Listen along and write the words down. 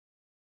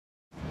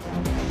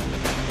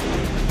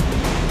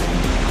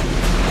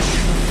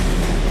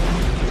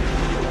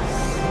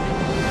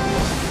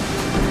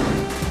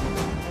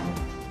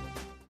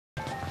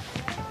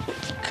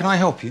Can I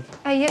help you?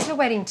 Yes, we're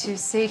waiting to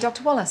see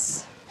Dr.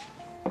 Wallace.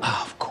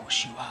 Ah, of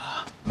course you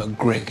are.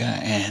 McGregor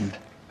and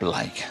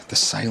Blake, the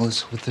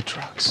sailors with the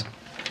drugs.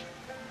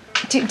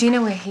 Do you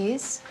know where he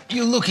is?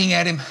 You're looking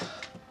at him.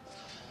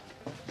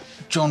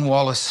 John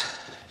Wallace,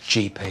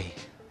 GP.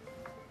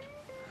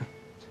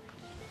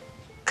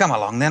 Come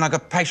along then, I've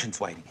got patients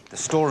waiting. The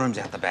storeroom's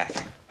out the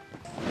back.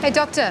 Hey,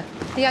 doctor,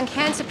 the young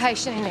cancer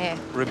patient in there.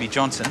 Ruby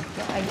Johnson.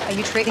 Are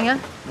you treating her?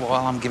 Well,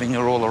 I'm giving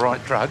her all the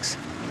right drugs.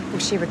 Will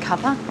she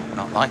recover?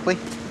 Not likely.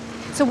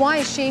 So why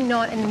is she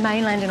not in the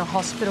mainland in a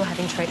hospital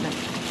having treatment?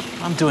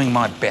 I'm doing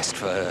my best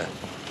for her.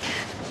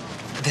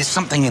 There's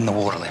something in the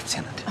water,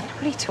 Lieutenant.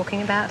 What are you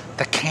talking about?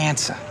 The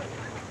cancer.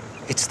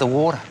 It's the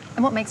water.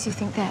 And what makes you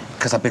think that?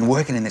 Because I've been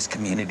working in this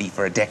community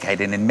for a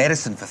decade and in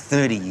medicine for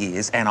 30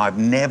 years, and I've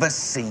never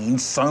seen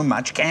so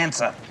much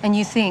cancer. And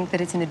you think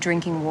that it's in the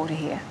drinking water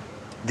here?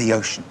 The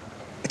ocean.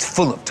 It's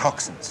full of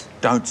toxins.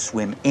 Don't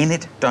swim in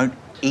it. Don't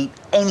eat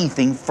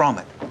anything from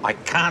it. I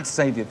can't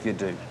save you if you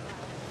do.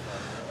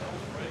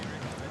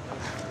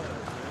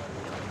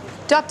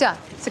 Doctor,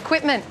 it's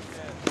equipment.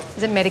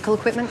 Is it medical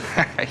equipment?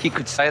 You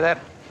could say that.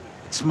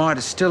 It's my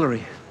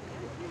distillery.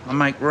 I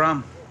make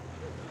rum.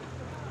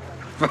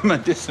 For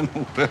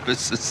medicinal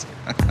purposes.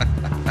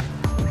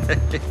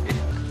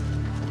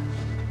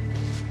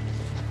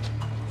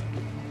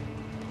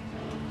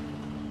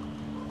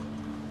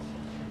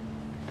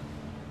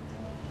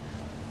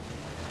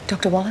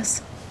 Dr.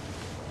 Wallace?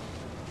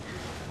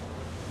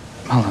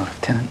 Hello,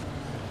 Lieutenant.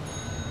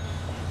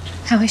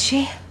 How is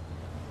she?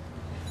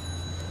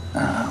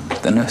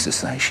 The nurses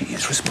say she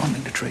is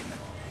responding to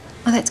treatment.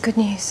 Oh, that's good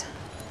news.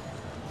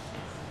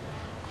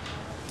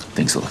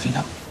 Things are looking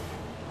up.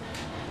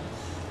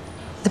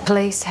 The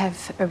police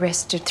have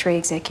arrested 3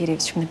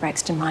 executives from the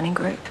Braxton Mining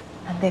Group,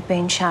 and they've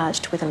been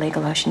charged with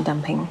illegal ocean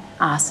dumping,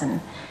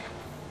 arson,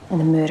 and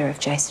the murder of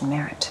Jason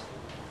Merritt.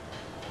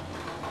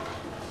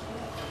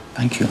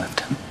 Thank you,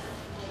 Lieutenant.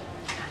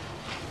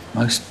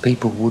 Most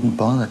people wouldn't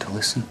bother to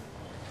listen.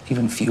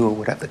 Even fewer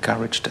would have the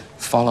courage to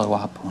follow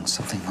up on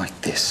something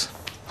like this.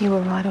 You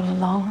were right all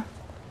along,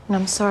 and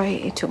I'm sorry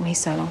it took me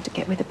so long to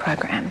get with the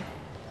program.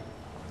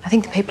 I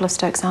think the people of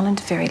Stokes Island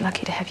are very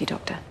lucky to have you,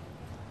 Doctor.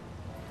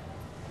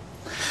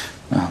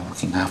 Well,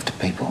 looking after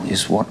people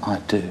is what I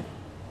do.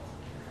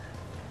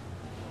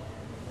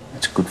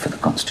 It's good for the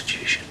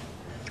Constitution.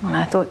 Well,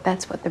 I thought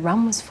that's what the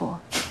rum was for.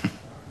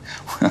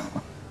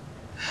 Well,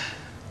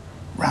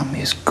 rum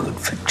is good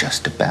for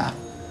just about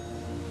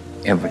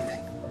everything.